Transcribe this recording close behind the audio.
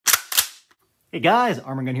Hey guys,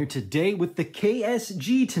 Arm&Gun here today with the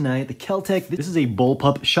KSG tonight, the Kel-Tec. This is a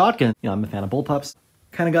Bullpup shotgun. You know, I'm a fan of Bullpups.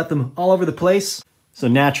 Kind of got them all over the place. So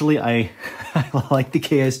naturally, I like the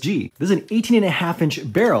KSG. This is an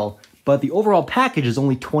 18.5-inch barrel, but the overall package is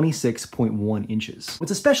only 26.1 inches.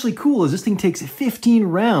 What's especially cool is this thing takes 15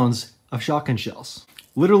 rounds of shotgun shells.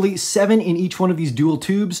 Literally 7 in each one of these dual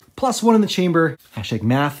tubes, plus 1 in the chamber, hashtag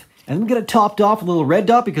math. And then we got it topped off with a little red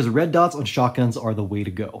dot because red dots on shotguns are the way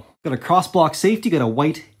to go. Got a cross-block safety, got a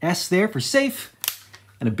white S there for safe,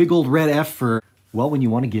 and a big old red F for, well, when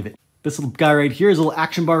you want to give it. This little guy right here is a little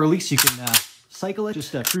action bar release. You can cycle it,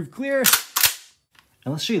 just prove clear.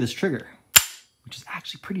 And let's show you this trigger, which is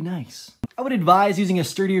actually pretty nice. I would advise using a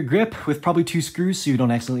sturdier grip with probably 2 screws so you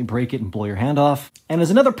don't accidentally break it and blow your hand off. And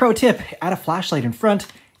as another pro tip, add a flashlight in front.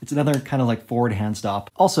 It's another kind of like forward hand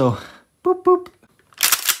stop. Also, boop, boop.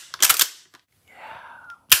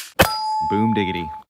 Boom diggity.